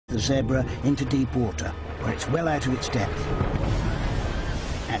the zebra into deep water, where it's well out of its depth.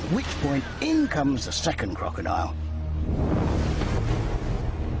 At which point, in comes the second crocodile.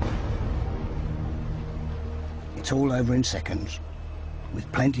 It's all over in seconds, with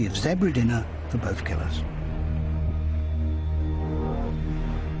plenty of zebra dinner for both killers.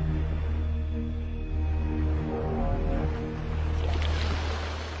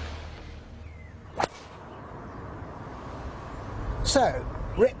 So,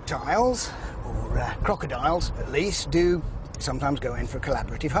 reptiles, or crocodiles at least, do sometimes go in for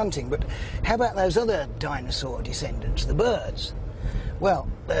collaborative hunting, but how about those other dinosaur descendants, the birds? Well,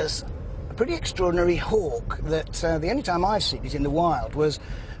 there's a pretty extraordinary hawk that the only time I've seen it in the wild was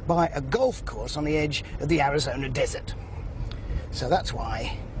by a golf course on the edge of the Arizona desert. So that's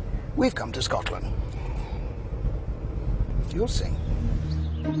why we've come to Scotland. You'll see.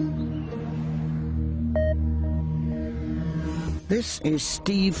 This is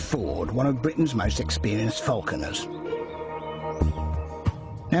Steve Ford, one of Britain's most experienced falconers.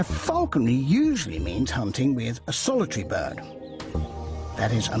 Now, falconry usually means hunting with a solitary bird.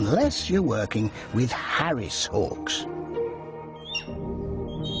 That is, unless you're working with Harris hawks.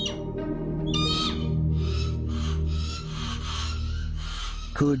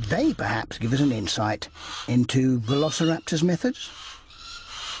 Could they perhaps give us an insight into Velociraptor's methods?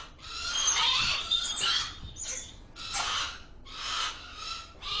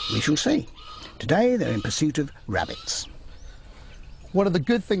 We shall see. Today they're in pursuit of rabbits. One of the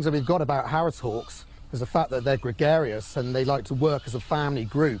good things that we've got about Harris hawks is the fact that they're gregarious and they like to work as a family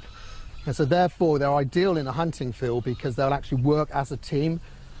group. And so therefore they're ideal in a hunting field because they'll actually work as a team.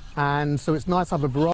 And so it's nice to have a variety